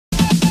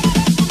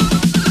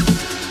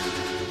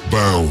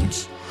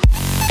bounds.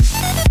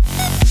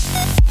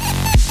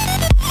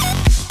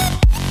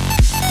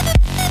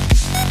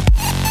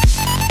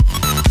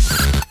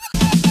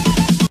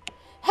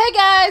 Hey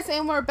guys,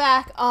 and we're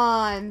back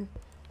on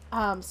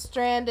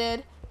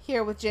Stranded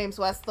here with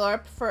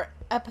Jameswesthorpe for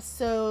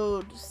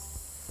episode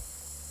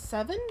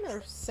 7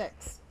 or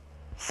 6.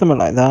 Something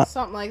like that.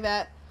 Something like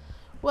that.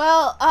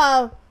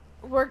 Well,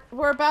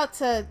 we're about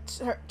to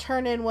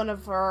turn in one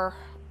of our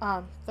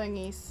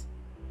thingies.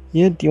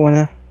 Yeah, do you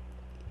wanna?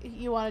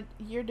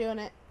 You're doing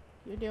it.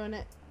 You're doing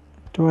it.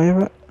 Do I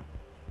have it?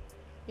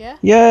 Yeah?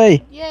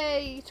 Yay!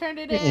 Yay, you turned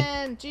it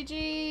in!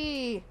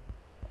 GG!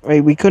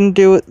 Right, we couldn't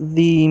do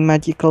the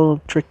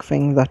magical trick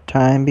thing that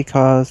time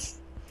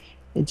because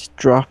it just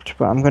dropped,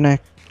 but I'm gonna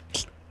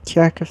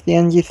check if the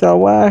energy cell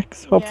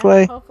works,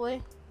 hopefully.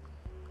 Yeah,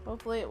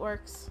 hopefully it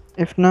works.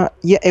 If not,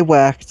 yeah, it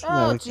worked.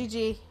 Oh,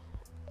 GG.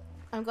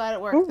 I'm glad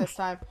it worked this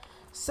time.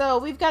 So,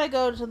 we've got to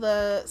go to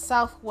the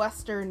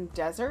southwestern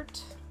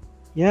desert.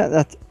 Yeah,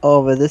 that's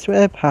over this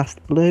way,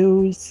 past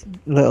Blue's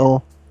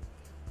little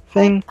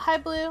thing. Hi,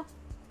 Blue.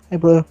 Hey,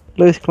 Blue.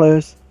 Blue's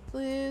clothes.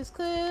 Blue's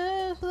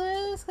clues,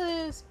 blue's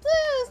clues,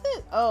 blue's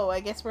clues. Oh, I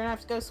guess we're gonna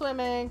have to go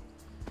swimming.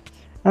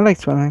 I like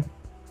swimming.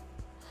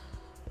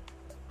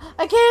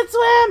 I can't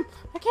swim!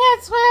 I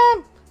can't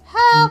swim!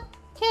 Help!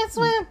 Can't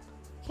swim!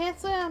 Can't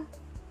swim!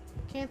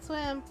 Can't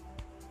swim.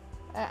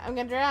 I'm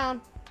gonna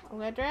drown. I'm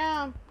gonna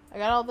drown. I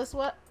got all this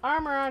wet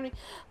armor on me.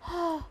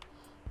 I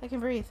can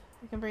breathe.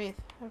 I can breathe.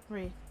 I can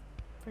breathe.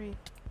 Breathe.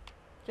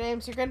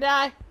 James, you're gonna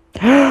die.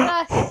 You're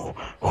gonna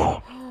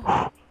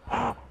die.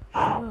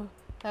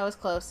 That was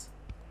close.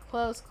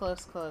 Close,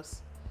 close,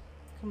 close.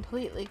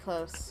 Completely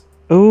close.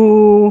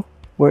 Ooh,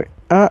 where?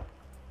 I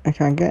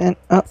can't get in.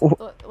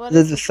 What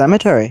There's is a this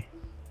cemetery.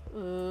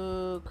 place?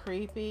 Ooh,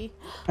 creepy.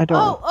 I don't.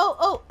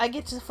 Oh! I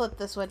get to flip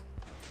this one.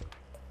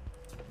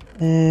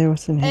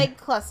 What's in here? Egg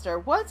cluster.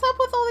 What's up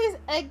with all these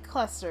egg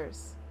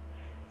clusters?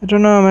 I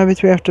don't know. Maybe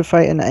we have to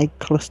fight an egg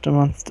cluster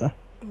monster.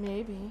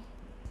 Maybe.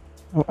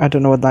 Oh, I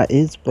don't know what that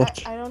is,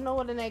 but I don't know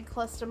what an egg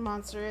cluster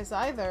monster is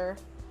either.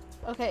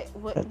 Okay,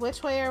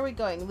 which way are we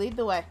going? Lead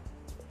the way.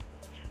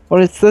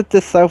 well, it's at the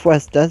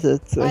southwest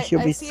desert, so it should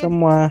I be see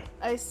somewhere.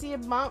 I see a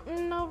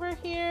mountain over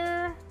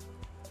here.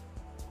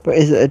 But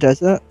is it a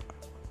desert?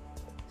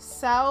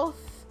 South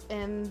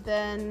and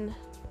then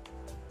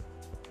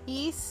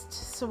east.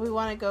 So we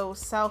want to go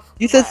south.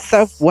 You said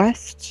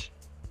southwest.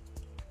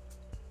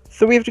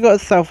 So we have to go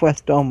to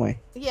southwest, don't we?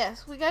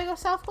 Yes, we gotta go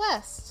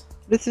southwest.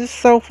 This is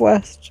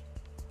southwest.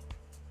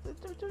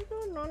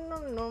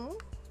 No.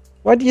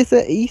 Why do you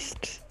say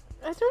east?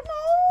 I don't know.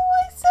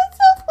 I said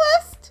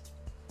southwest.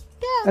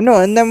 Yeah. I know,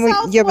 and then we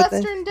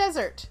Southwestern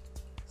desert.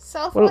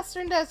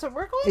 Southwestern desert.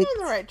 We're going in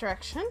the right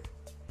direction.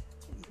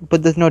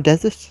 But there's no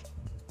desert.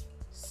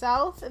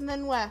 South and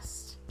then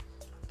west.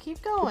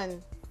 Keep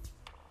going.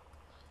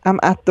 I'm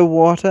at the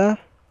water.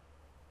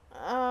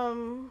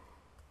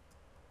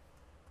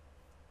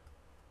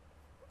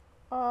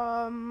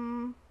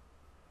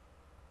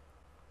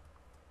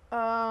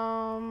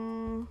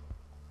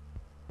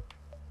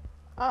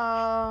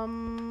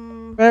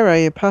 Where are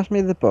you? Pass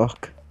me the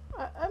book.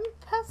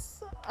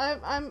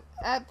 I'm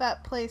at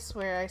that place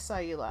where I saw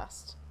you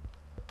last.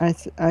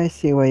 I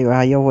see where you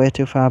are. You're way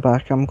too far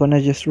back. I'm gonna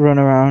just run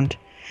around.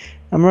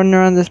 I'm running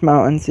around this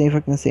mountain, see if I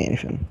can see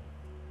anything.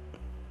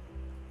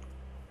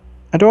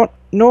 I don't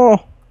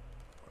know.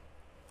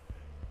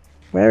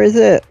 Where is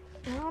it?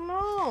 I don't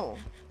know.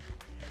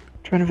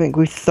 Trying to think.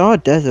 We saw a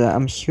desert.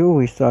 I'm sure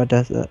we saw a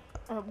desert.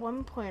 At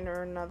one point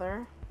or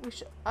another, we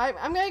should.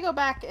 I'm gonna go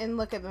back and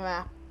look at the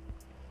map.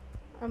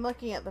 I'm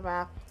looking at the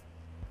map.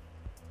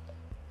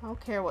 I don't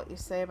care what you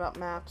say about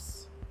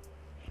maps.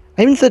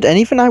 I haven't said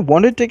anything. I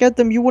wanted to get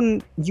them. You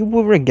wouldn't. You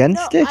were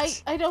against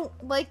it. I don't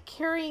like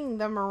carrying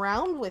them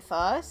around with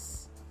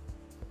us.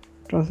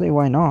 Don't see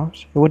why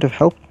not. It would have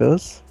helped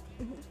us.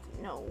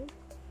 No.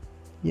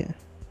 Yeah.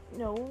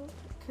 No,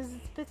 because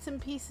it's bits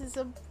and pieces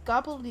of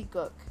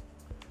gobbledygook.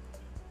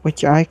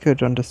 Which I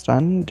could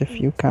understand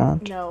if you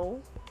can't. No.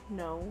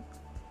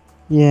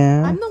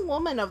 Yeah. I'm the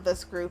woman of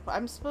this group.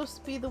 I'm supposed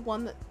to be the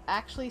one that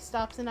actually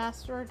stops and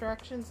asks for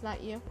directions,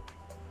 not you.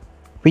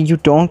 But you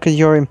don't because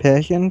you're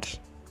impatient.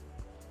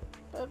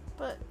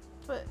 But.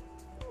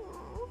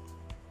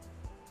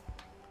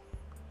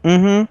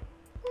 Mm-hmm.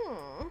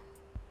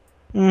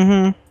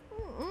 Mm-hmm.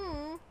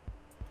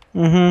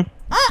 Mm-hmm.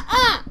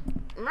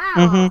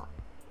 Mm-hmm.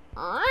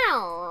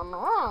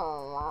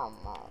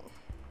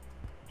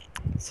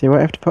 See what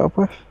I have to put up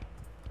with?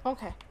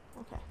 Okay.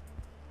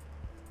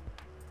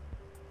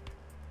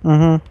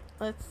 Mm-hmm.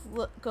 Let's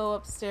go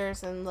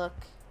upstairs and look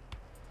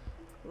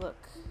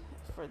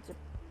for the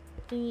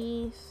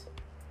thingies.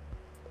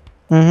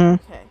 Mm-hmm.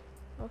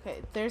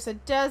 Okay. There's a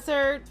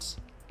desert.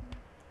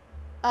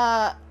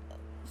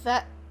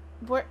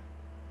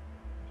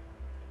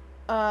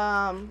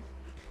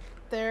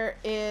 There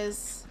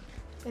is.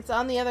 It's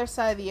on the other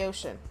side of the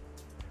ocean.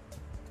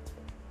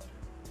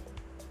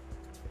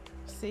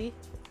 See?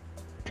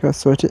 Okay,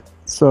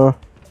 so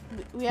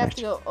We have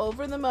to go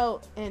over the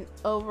moat and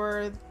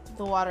over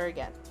the water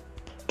again.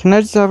 Can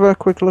I just have a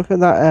quick look at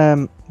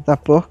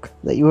that book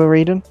that you were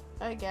reading?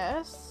 I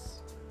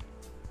guess.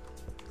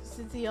 This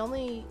is the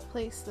only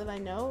place that I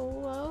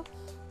know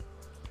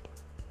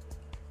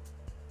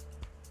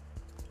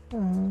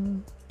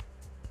of.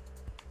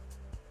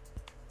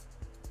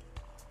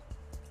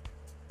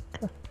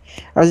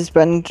 I was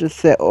expecting to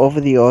sit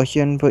over the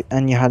ocean,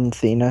 and you hadn't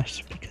seen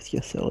it because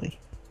you're silly.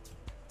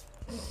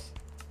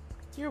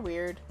 You're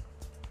weird.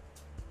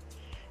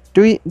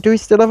 Do we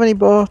still have any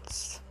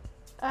boats?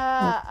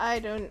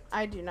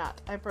 I do not.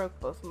 I broke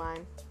both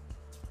mine.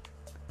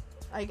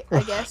 I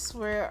guess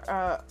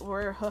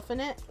we're hoofing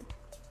it,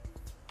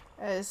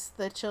 as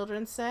the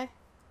children say.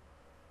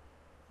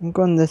 I'm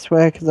going this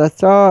way because I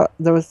saw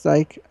there was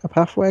like a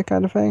pathway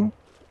kind of thing.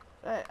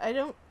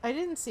 I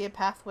didn't see a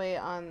pathway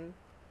on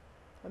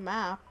the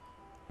map.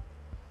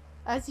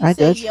 As you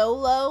say, did.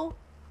 YOLO.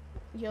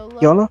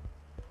 YOLO?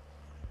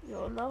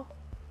 YOLO.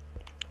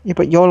 Yeah,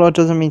 but YOLO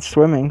doesn't mean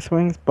swimming.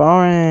 Swimming's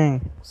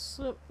boring.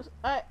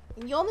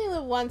 You only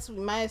live once. We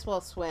might as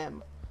well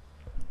swim.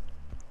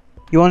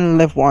 You only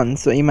live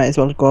once, so you might as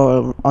well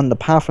go on the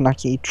path and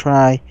actually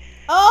try.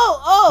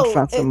 Oh!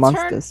 Find some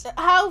monsters.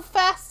 How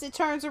fast it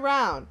turns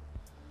around.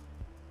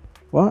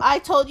 What? I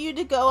told you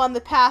to go on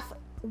the path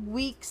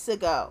weeks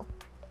ago.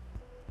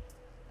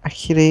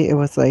 Actually, it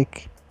was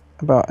like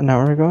about an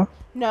hour ago.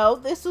 No,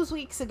 this was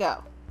weeks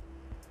ago.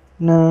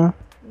 No.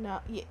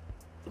 No,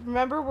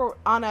 remember, we're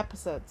on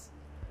episodes.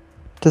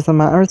 Doesn't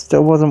matter. It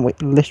still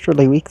wasn't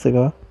literally weeks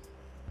ago.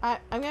 I'm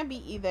gonna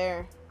beat you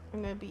there.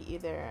 I'm gonna beat you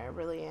there. I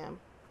really am.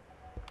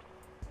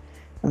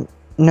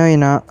 No, you're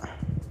not.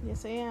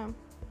 Yes, I am.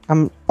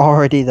 I'm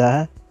already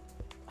there.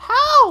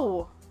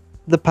 How?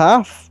 The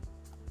path.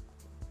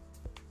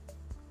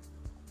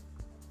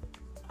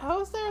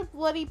 How is there a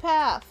bloody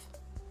path?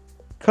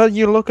 Cause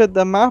you look at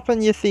the map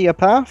and you see a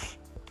path.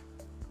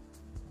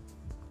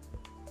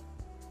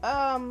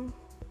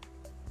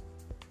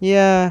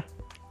 Yeah.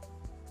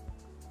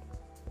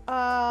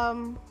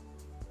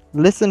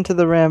 Listen to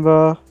the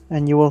rainbow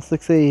and you will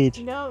succeed.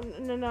 No,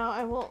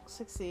 I won't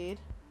succeed.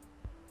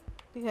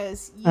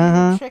 Because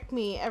you trick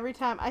me every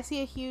time. I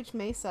see a huge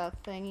mesa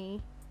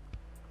thingy.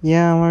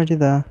 Yeah, I'm already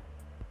there.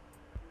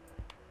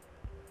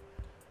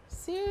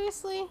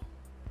 Seriously?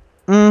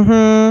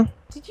 Mm-hmm.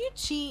 Did you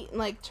cheat and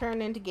like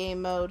turn into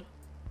game mode?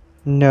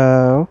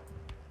 No.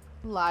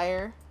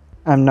 Liar.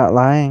 I'm not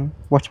lying.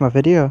 Watch my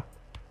video.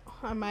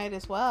 I might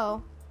as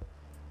well.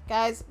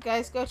 Guys,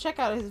 go check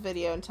out his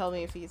video and tell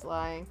me if he's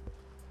lying.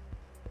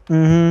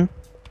 Mm-hmm.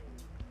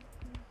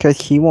 Cause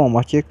he won't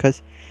watch it,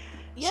 cause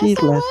yes,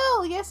 I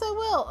will. Yes, I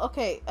will.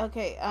 Okay.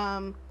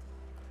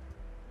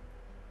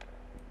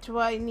 Do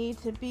I need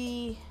to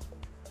be...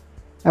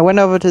 I went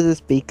over to this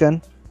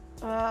beacon.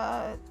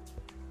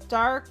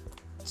 Dark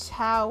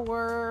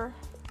Tower.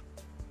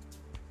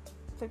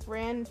 The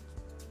Grand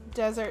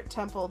Desert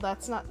Temple.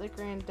 That's not the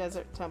Grand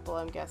Desert Temple,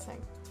 I'm guessing.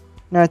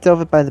 No, it's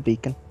over by the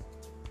beacon.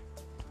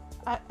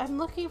 I'm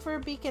looking for a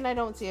beacon. I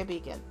don't see a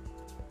beacon.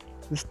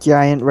 This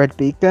giant red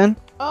beacon.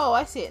 Oh,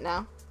 I see it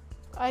now.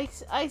 I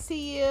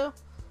see you.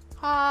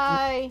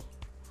 Hi.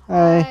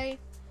 Hi.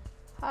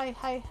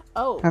 Hi.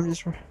 Oh.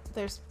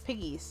 There's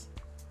piggies.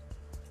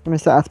 I'm gonna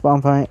start at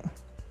spawn point.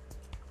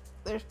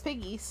 There's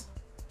piggies.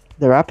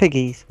 There are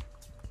piggies.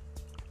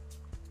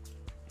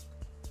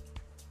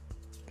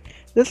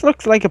 This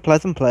looks like a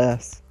pleasant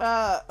place.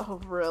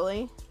 Oh,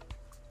 really?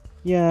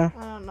 Yeah.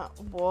 I don't know.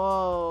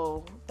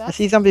 Whoa. That's I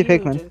see zombie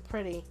huge pigmen. and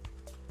pretty.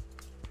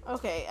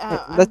 Okay,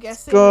 let's I'm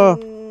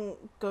guessing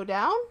go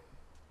down?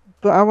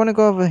 But I want to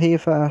go over here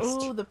first.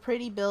 Ooh, the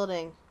pretty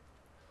building.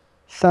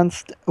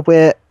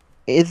 Wait,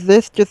 is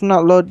this just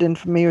not loaded in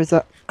for me, or is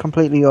that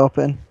completely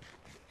open?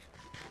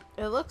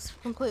 It looks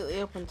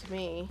completely open to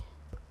me.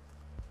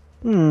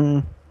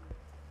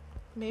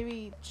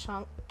 Maybe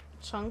chunk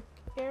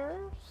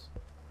errors?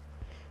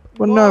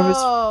 Well, whoa,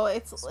 no,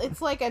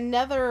 it's like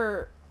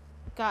another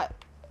got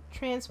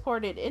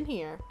transported in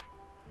here.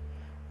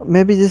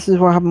 Maybe this is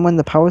what happened when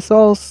the power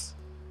source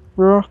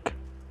broke.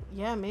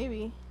 Yeah,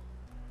 maybe.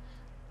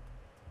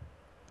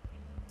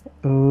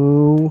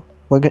 Ooh,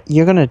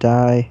 you're gonna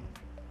die.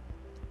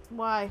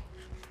 Why?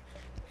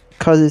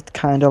 Cause it's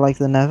kind of like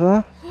the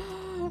Nether.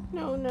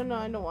 No,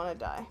 I don't want to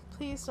die.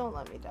 Please don't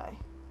let me die.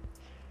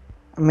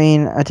 I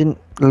mean, I didn't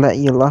let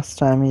you last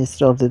time, and you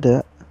still did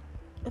it.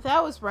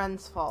 That was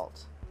Ren's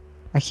fault.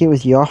 Actually, it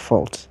was your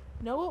fault.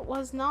 No, it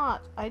was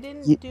not. I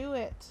didn't do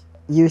it.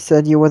 You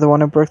said you were the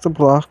one who broke the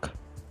block.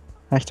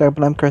 Hashtag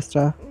blame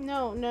Krista.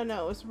 No,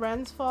 it was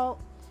Ren's fault.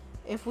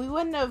 If we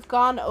wouldn't have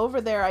gone over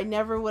there, I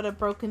never would have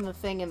broken the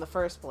thing in the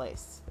first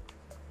place.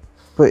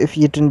 But if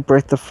you didn't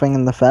break the thing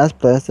in the first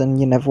place, then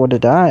you never would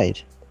have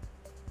died.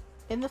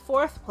 In the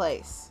fourth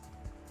place.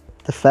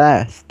 The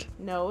first?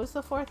 No, it was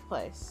the fourth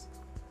place.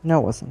 No,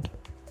 it wasn't.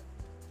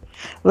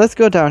 Let's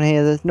go down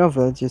here. There's no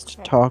villagers to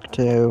talk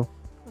to.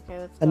 Okay,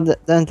 let's go. And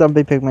then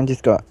zombie pigmen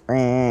just go,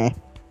 eh.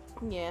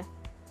 Yeah.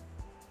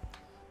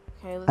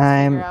 Okay, let's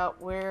figure out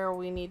where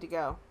we need to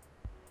go.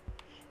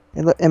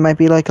 It might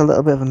be like a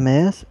little bit of a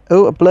maze.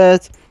 Oh, a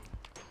blaze.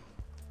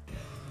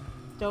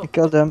 I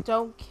killed him.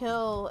 Don't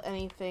kill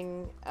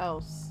anything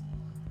else.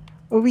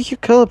 Oh, we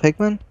should kill a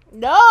pigman.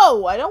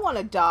 No, I don't want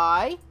to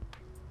die.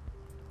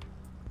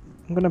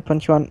 I'm gonna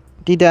punch you on.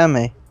 Do you dare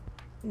me?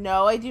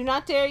 No, I do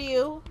not dare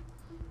you.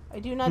 I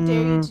do not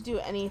dare you to do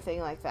anything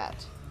like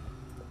that.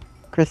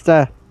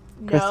 Krista.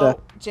 No, Krista.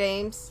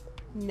 James.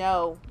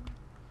 No.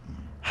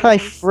 Hi,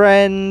 James.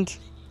 friend.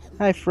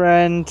 Hi,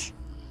 friend.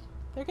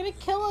 They're gonna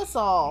kill us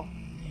all.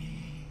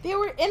 They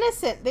were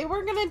innocent. They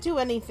weren't gonna do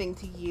anything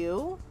to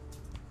you.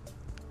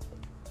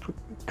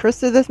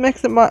 Krista, this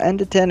makes it more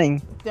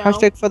entertaining. No.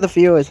 Hashtag for the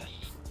viewers.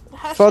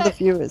 Hashtag For the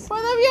viewers. For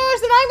the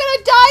viewers, and I'm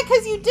gonna die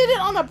because you did it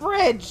on a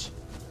bridge.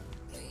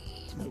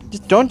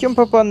 Just don't jump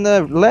up on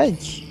the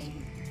ledge.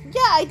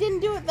 Yeah, I didn't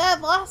do it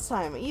that last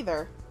time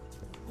either.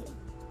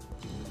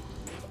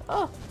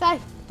 Oh, die,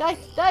 die,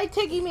 die,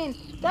 Tiggyman,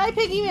 die,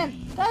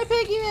 Piggyman, die,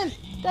 Piggyman,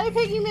 die,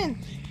 Piggyman.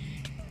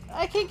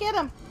 I can't get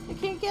him. I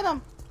can't get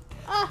him.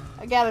 Ah,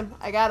 I got him.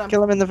 I got him.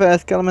 Kill him in the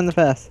face. Kill him in the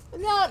face.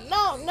 No,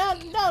 no, no,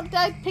 no,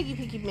 die,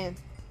 Piggyman.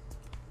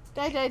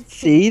 Die,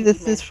 See, Piggy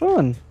this Man. is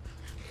fun.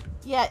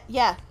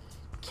 Yeah.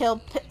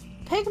 Kill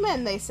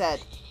Pigmen, they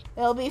said.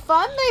 It'll be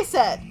fun, they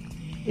said.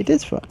 It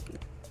is fun.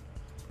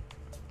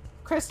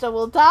 Krista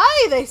will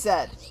die, they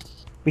said.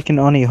 We can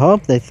only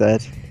hope, they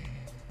said.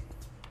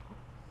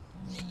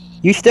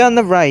 You stay on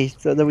the right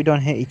so that we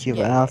don't hit each other.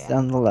 Yeah, I'll stay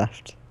on the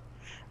left.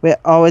 We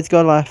always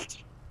go left.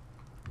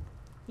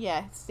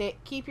 Yeah,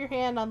 keep your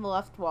hand on the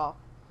left wall.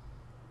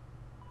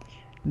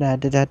 Da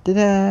da da da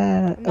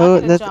da. I'm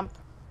not gonna jump.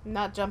 I'm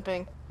not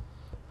jumping.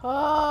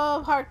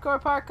 Oh,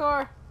 hardcore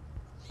parkour.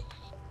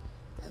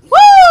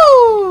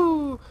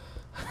 Woo!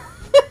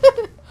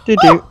 Do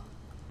do.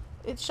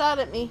 It shot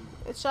at me.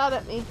 It shot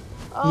at me.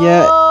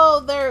 Yeah.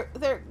 Oh, they're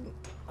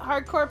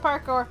hardcore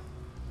parkour.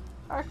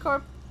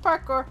 Hardcore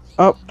parkour.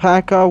 Oh,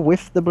 parkour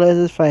with the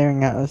blazers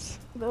firing at us.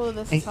 Oh,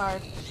 this is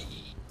hard.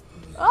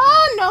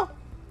 Oh no!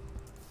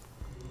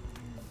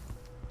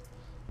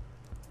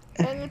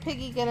 And the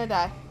piggy gonna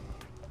die.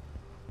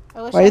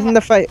 I wish Why isn't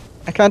the fire?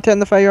 I can't turn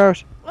the fire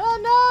out. Oh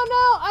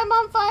no! I'm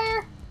on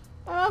fire!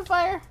 I'm on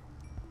fire!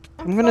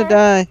 I'm gonna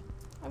die.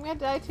 I'm gonna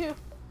die too.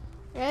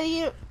 I gotta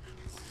eat a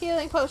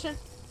healing potion.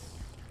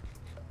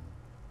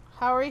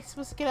 How are we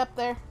supposed to get up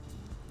there?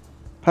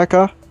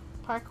 Parkour.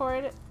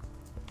 Parkour it.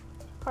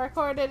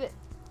 Parkour it.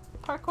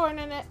 Parkour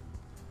in it.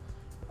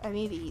 I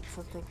need to eat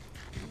something.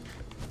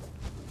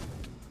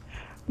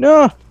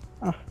 No!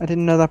 Oh, I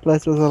didn't know that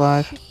blaze was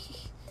alive.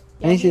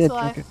 Yeah, I need he's to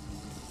alive. drink it.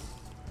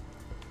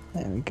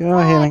 There we go,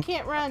 I healing.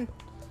 can't run.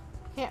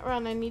 Can't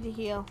run. I need to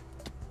heal.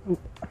 Ooh.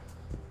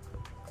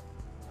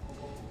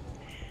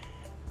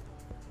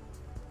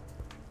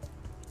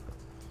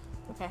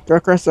 Okay. Go,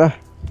 Krista.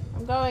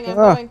 I'm going. I'm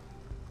Ah. going.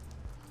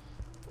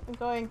 I'm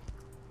going.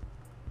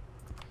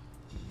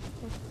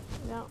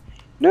 No.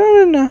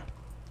 No.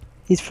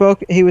 He's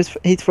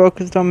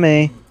focused on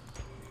me.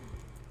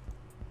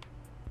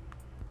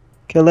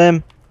 Kill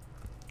him.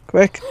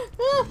 Quick.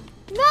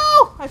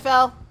 No! I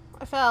fell.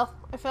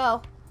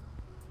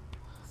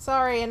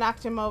 Sorry, I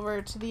knocked him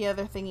over to the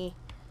other thingy.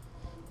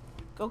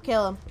 Go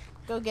kill him.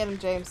 Go get him,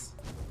 James.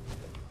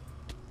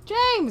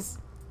 James!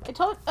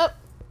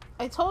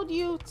 I told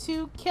you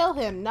to kill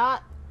him,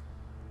 not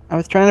I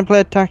was trying to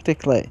play it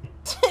tactically.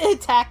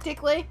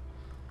 tactically.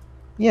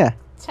 Yeah.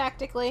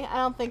 Tactically? I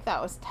don't think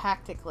that was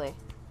tactically.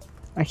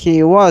 Actually,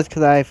 it was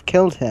because I've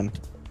killed him.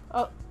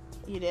 Oh,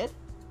 you did?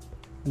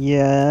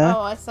 Yeah.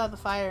 Oh, I saw the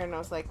fire and I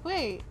was like,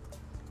 wait,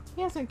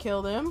 he hasn't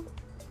killed him.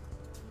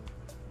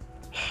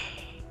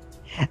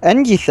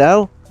 Energy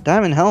cell.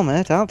 Diamond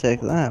helmet. I'll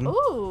take them.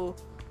 Ooh,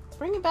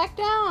 bring it back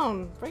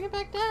down. Bring it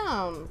back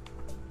down.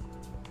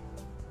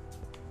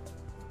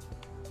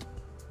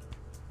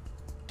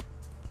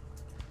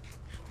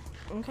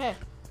 Okay,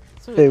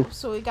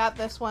 so we got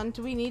this one.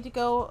 Do we need to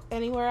go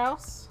anywhere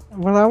else?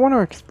 Well, I want to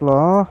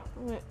explore.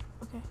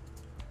 Okay.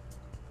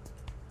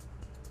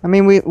 I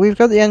mean, we've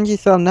got the energy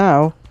cell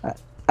now.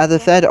 As I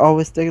said,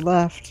 always stay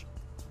left.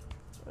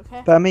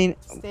 Okay. But I mean,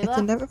 Stay it's left.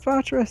 a never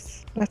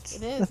fortress.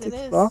 Let's It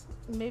explore.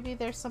 is. Maybe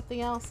there's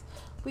something else.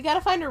 We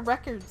gotta find our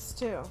records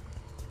too.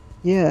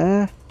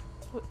 Yeah.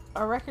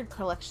 Our record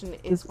collection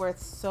is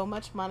worth so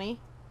much money.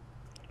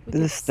 We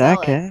There's a could sell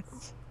stack it. here.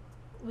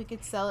 We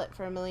could sell it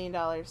for $1 million.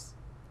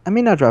 I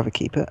mean, I'd rather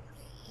keep it.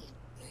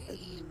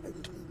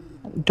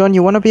 Don,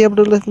 you want to be able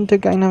to listen to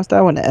Gangnam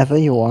Style whenever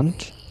you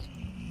want?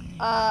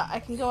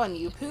 I can go on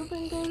YouTube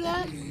and do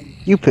that.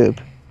 YouTube.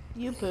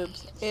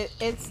 YouTube's.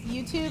 It's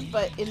YouTube,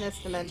 but in this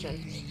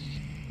dimension.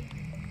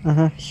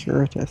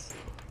 Sure it is.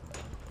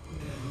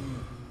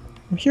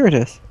 I'm sure it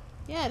is.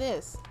 Yeah, it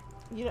is.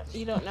 You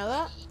don't know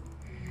that?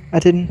 I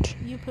didn't.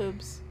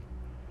 YouTube's.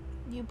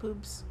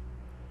 YouTube's.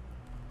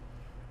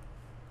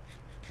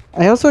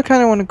 I also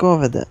kind of want to go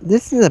over there.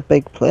 This is a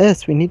big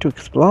place. We need to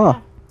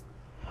explore.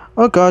 Yeah.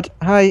 Oh God!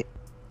 Hi.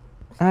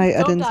 Hi.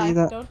 I didn't see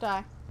that. Don't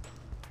die.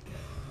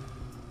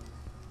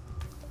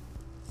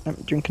 I'm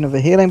drinking of a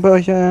healing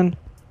potion.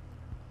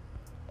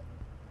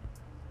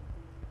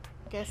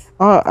 Guess.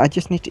 Oh, I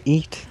just need to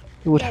eat.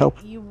 It would help.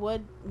 You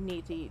would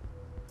need to eat.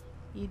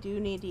 You do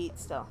need to eat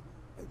still.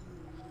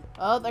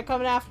 Oh, they're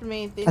coming after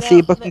me. They I see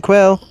a buck and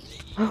quail.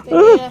 They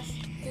need us.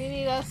 They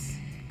need us.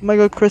 Oh my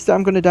god, Krista,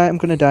 I'm gonna die. I'm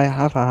gonna die. I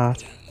have a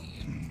heart.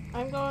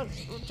 I'm going.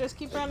 Just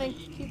keep running.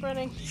 Keep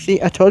running.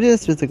 See, I told you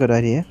this was a good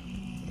idea.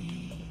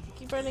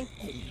 Keep running.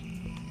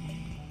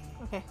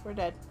 Okay, we're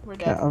dead. We're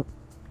Okay, dead.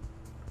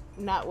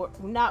 Not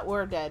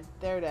we're dead.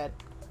 They're dead.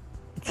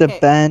 it's Okay. a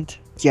band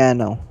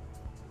journal.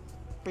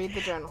 Read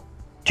the journal.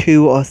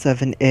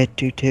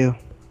 207822.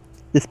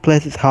 This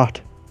place is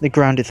hot. The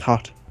ground is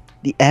hot.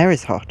 The air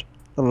is hot.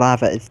 The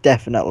lava is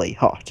definitely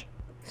hot.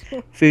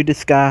 Food is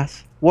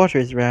scarce. Water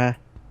is rare.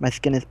 My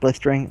skin is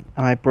blistering,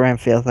 and my brain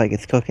feels like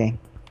it's cooking.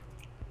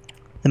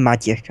 The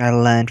magic I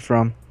learned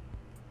from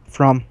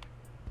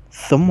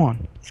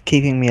someone is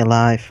keeping me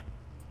alive.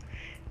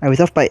 I was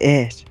off by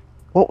 8.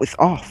 What was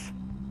off?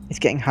 It's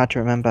getting hard to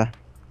remember.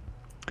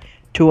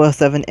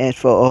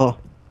 207840.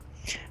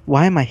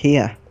 Why am I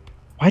here?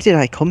 Why did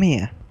I come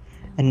here?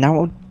 And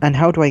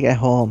how do I get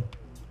home?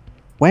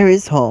 Where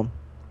is home?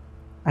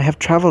 I have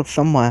travelled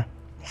somewhere.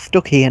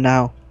 Stuck here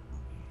now.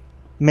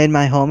 Made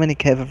my home in a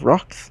cave of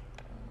rocks.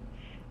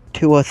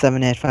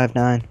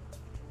 207859.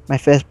 My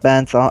face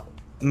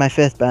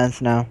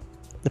burns now.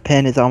 The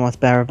pain is almost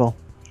bearable.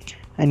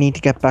 I need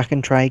to get back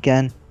and try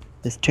again.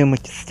 There's too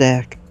much at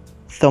stake.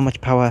 So much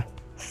power.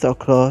 So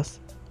close,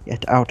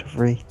 yet out of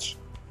reach.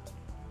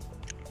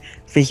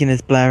 Vision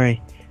is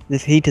blurry.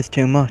 This heat is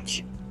too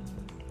much.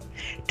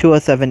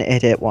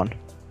 207881.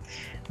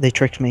 They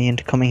tricked me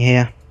into coming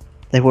here.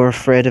 They were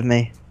afraid of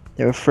me.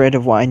 They were afraid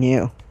of what I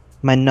knew.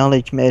 My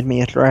knowledge made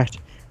me a threat,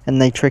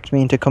 and they tricked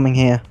me into coming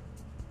here.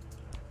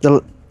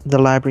 The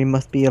library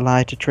must be a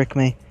lie to trick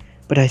me,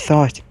 but I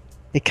saw it.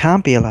 It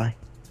can't be a lie.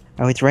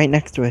 I was right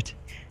next to it.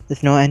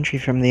 There's no entry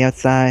from the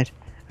outside.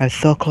 I was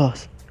so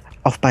close.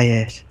 Off by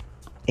 8.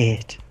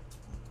 8.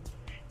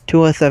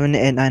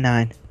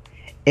 207899.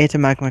 8 a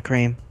magma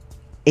cream.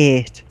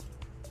 8.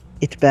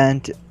 It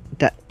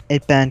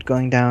burned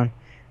going down,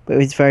 but it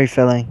was very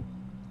filling.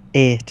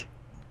 8.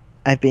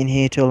 I've been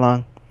here too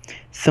long.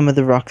 Some of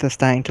the rocks are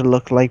starting to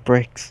look like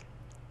bricks.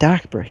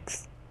 Dark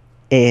bricks.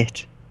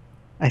 8.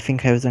 I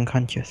think I was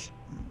unconscious.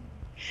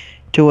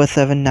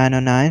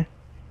 207909.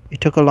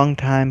 It took a long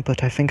time,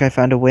 but I think I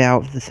found a way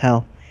out of this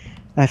hell.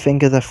 My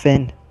fingers are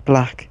thin,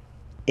 black.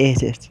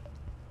 8 it.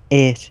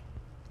 8.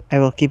 I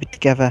will keep it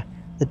together.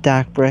 The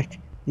dark brick,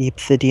 the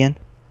obsidian.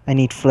 I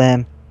need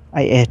flame.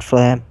 I ate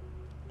flame.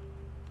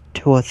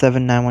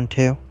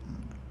 207912.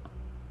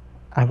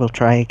 I will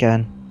try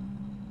again.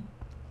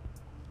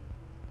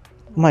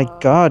 Oh my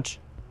god.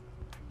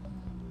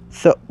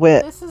 So,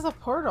 wait. This is a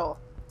portal.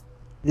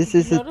 This Did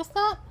is you notice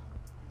that?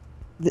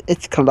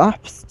 It's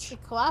collapsed. It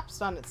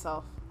collapsed on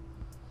itself.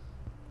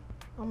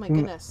 Oh my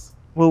goodness.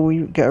 Will we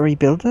get to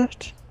rebuild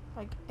it?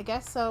 I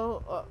guess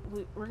so.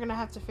 We're gonna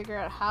have to figure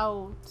out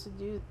how to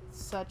do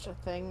such a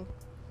thing.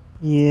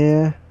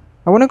 Yeah.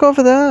 I want to go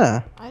over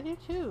there. I do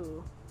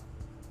too.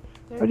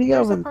 How do you get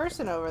There's a over-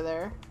 person over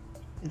there.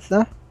 Is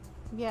there?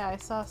 Yeah, I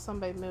saw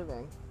somebody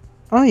moving.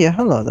 Oh yeah,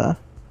 hello there.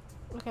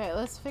 Okay,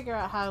 let's figure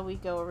out how we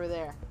go over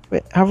there.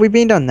 Wait, have we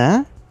been down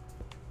there?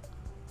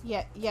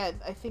 Yeah,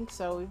 I think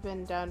so. We've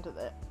been down to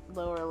the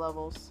lower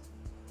levels.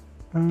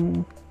 I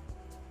don't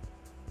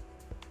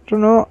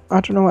know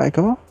where to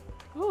go.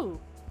 Ooh.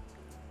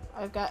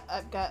 I've got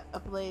a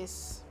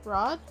blaze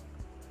rod.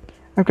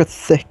 I've got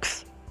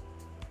 6.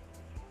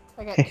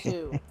 I got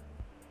 2.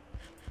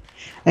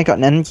 I got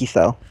an energy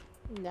cell.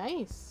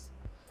 Nice.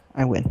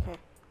 I win.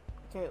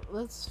 Okay,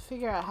 let's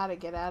figure out how to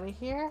get out of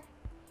here.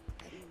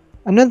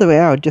 Another way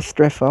out, just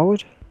straight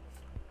forward.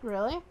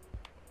 Really?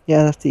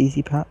 Yeah, that's the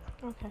easy part.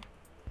 Okay.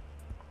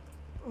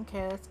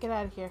 Okay, let's get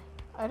out of here.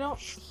 I don't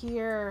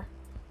hear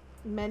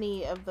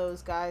many of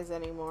those guys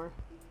anymore.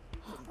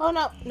 Oh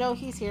no,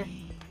 he's here.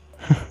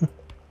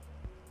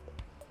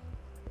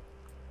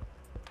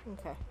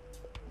 Okay.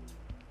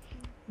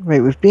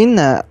 Right, we've been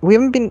there. We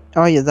haven't been.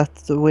 Oh yeah,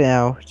 that's the way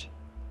out.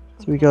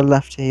 So we go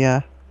left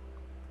here.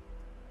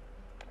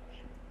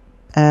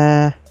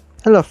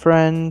 Hello,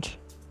 friend.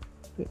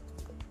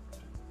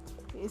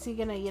 Is he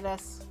gonna eat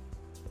us?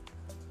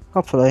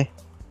 Hopefully.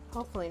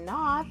 Hopefully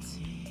not.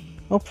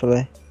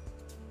 Hopefully.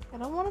 I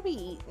don't want to be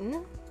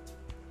eaten.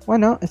 Why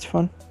not? It's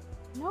fun.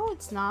 No,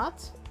 it's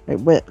not. Right,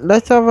 wait.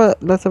 Let's have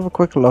a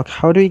quick look.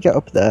 How do we get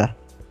up there?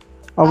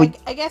 Oh,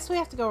 I guess we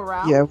have to go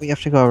around. Yeah, we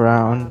have to go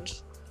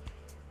around.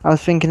 I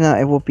was thinking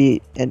that it would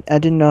be. I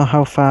didn't know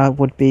how far it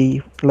would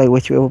be. Like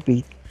which way would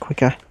be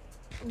quicker.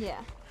 Yeah.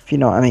 If you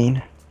know what I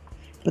mean.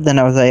 But then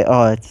I was like,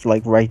 oh, it's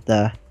like right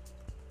there.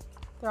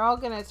 They're all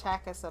gonna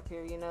attack us up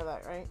here. You know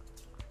that, right?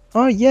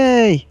 Oh,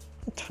 yay!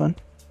 That's fun.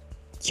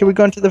 Should we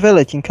go into the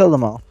village and kill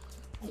them all?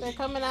 They're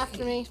coming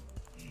after me.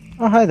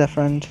 Oh, hi there,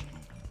 friend.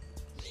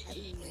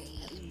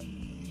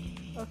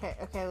 Okay,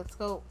 let's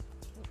go.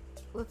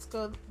 Let's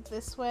go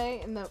this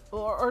way, and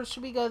or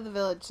should we go to the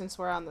village since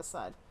we're on this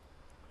side?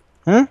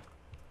 Huh?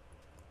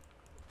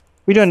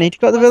 We don't need to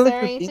go to the Was village.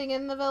 there anything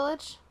in the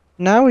village?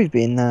 Now we've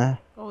been there.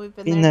 Well, we've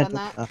been Been there, there, done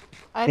that. done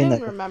I Been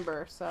didn't there.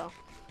 remember, so.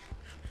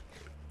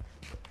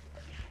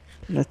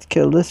 Let's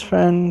kill this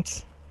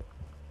friend.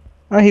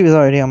 Oh, he was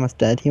already almost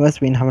dead. He must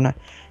have been having a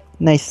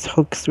nice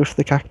hugs with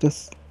the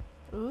cactus.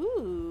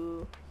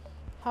 Ooh.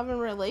 Having a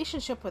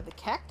relationship with the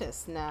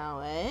cactus now,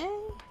 eh?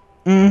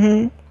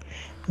 Mm-hmm.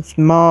 It's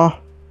more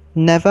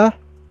never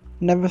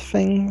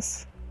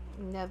things.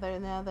 Nether.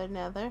 Never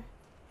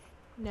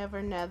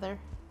nether.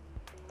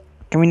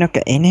 Can we not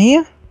get in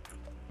here?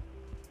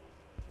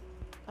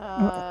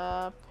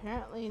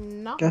 Apparently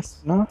not.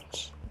 Guess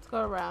not. Let's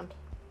go around.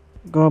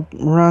 Go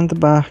around the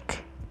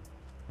back.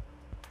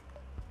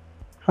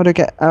 How to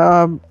get?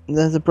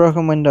 There's a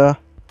broken window.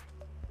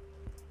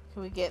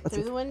 Can we get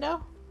through the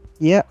window?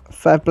 Yeah,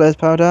 5 blaze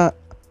powder.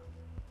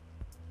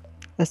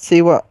 Let's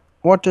see what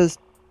does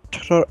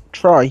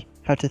Troy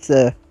have to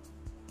say.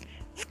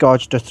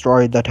 Scourge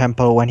destroyed the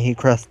temple when he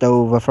crossed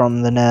over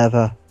from the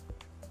Nether.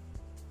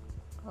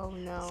 Oh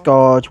no.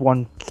 Scourge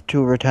wants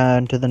to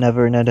return to the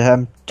Nether in an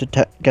attempt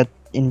to get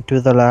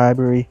into the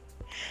library.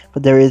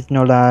 But there is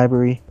no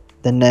library.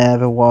 There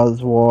never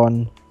was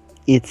one.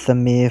 It's a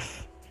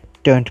myth.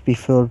 Don't be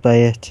fooled by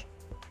it.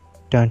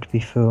 Don't be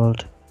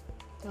fooled.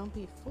 Don't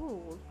be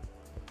fooled.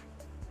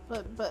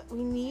 But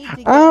we need to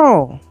get...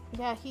 Ow!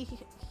 Yeah,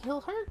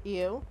 he'll hurt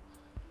you.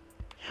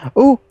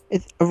 Oh,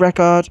 it's a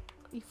record.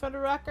 You found a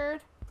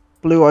record?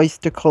 Blue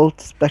Oyster Cult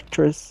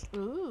Spectres.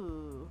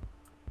 Ooh.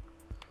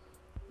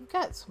 We've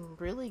got some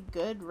really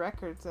good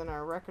records in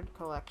our record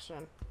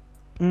collection.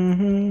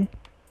 Mm-hmm. Do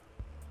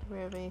we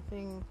have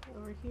anything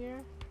over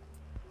here?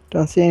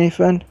 Don't see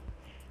anything.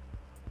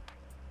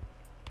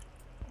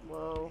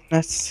 Whoa.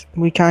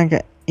 We can't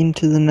get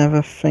into the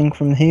Nether thing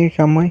from here,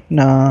 can we?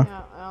 No.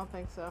 No, I don't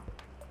think so.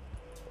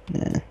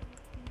 Yeah.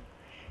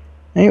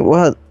 Hey,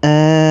 well,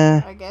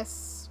 I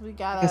guess we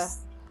gotta...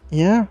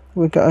 yeah,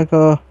 we gotta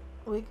go.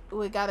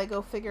 We gotta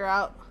go figure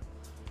out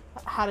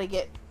how to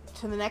get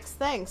to the next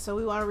thing. So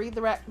we want to read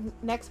the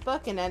next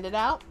book and end it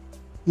out?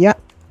 Yeah.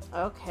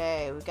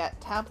 Okay, we got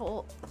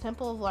Temple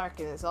of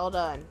Larkin is all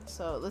done.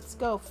 So let's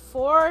go.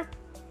 4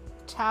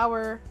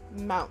 Tower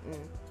Mountain.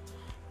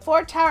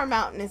 4 Tower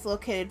Mountain is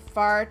located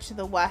far to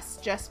the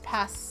west, just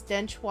past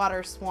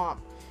Stenchwater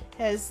Swamp.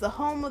 It is the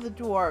home of the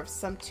dwarves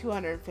some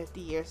 250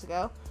 years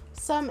ago.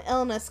 Some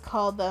illness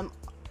killed them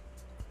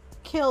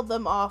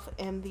off,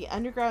 and the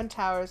underground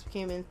towers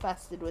became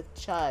infested with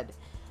chud.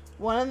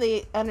 One of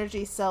the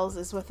energy cells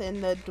is within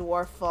the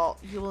dwarf vault.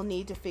 You will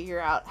need to figure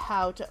out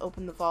how to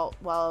open the vault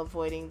while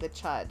avoiding the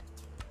chud.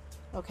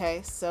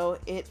 Okay, so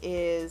it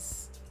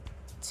is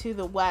to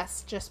the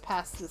west, just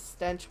past the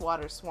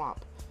Stenchwater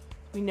Swamp.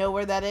 We know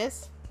where that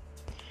is?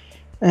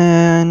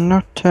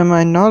 Not to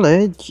my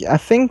knowledge. I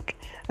think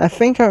I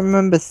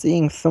remember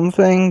seeing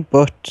something,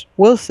 but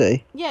we'll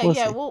see. Yeah, we'll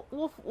yeah, see.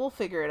 we'll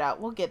figure it out.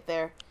 We'll get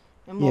there,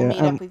 and we'll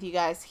meet up with you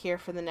guys here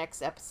for the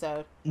next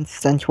episode. In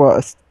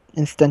Stenchwater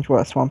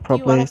Swamp,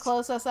 probably. Do you want to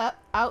close us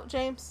out,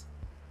 James?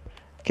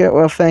 Okay,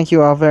 well, thank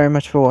you all very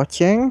much for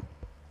watching.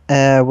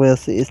 We'll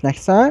see you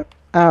next time.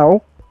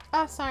 Ow.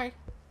 Oh, sorry.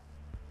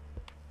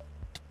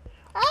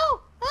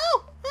 Ow!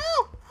 Ow!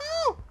 Ow!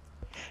 Ow!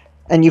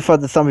 And you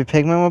thought the zombie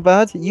pigmen were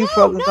bad? You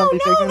thought the zombie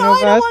pigmen were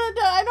bad?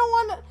 I don't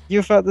want to.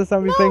 You thought the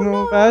zombie pigmen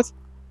were bad?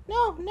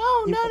 No.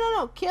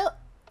 Kill.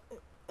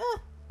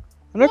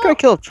 I'm not gonna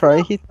kill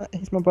Troy. He's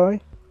my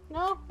boy.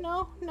 No.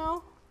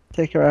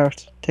 Take her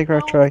out. Take her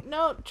out, Troy.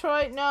 No,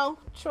 Troy. No,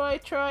 Troy.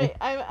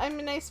 I'm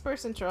a nice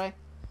person, Troy.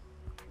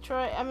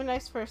 I'm a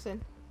nice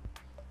person.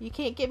 You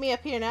can't get me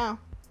up here now.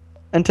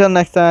 Until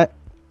next time.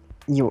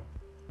 You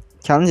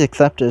challenge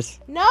accepted.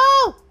 No.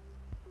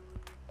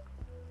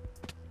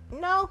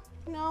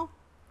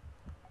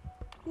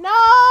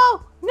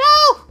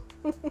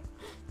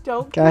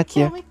 Don't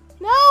kill me.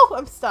 No,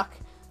 I'm stuck.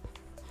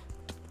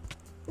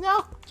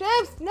 No,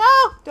 James,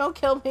 no! Don't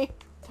kill me.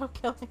 Don't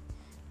kill me.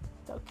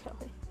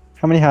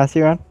 How many hearts are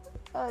you on?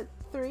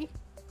 3.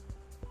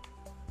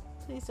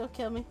 Please don't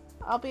kill me.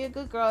 I'll be a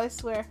good girl, I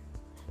swear.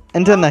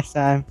 Until next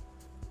time.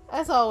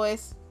 As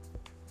always,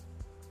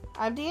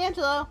 I'm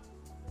D'Angelo.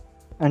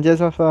 I'm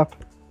Jameswesthorpe.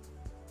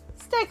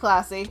 Stay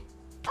classy.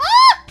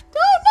 Ah!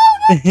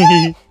 Don't kill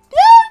me!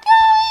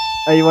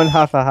 Are you on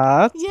half a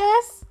heart?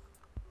 Yes.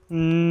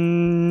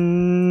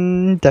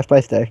 Death by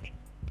stick.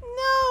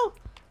 No.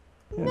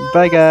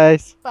 Bye,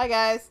 guys. Bye,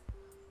 guys.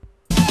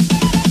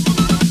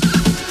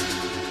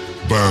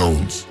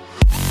 Bounds.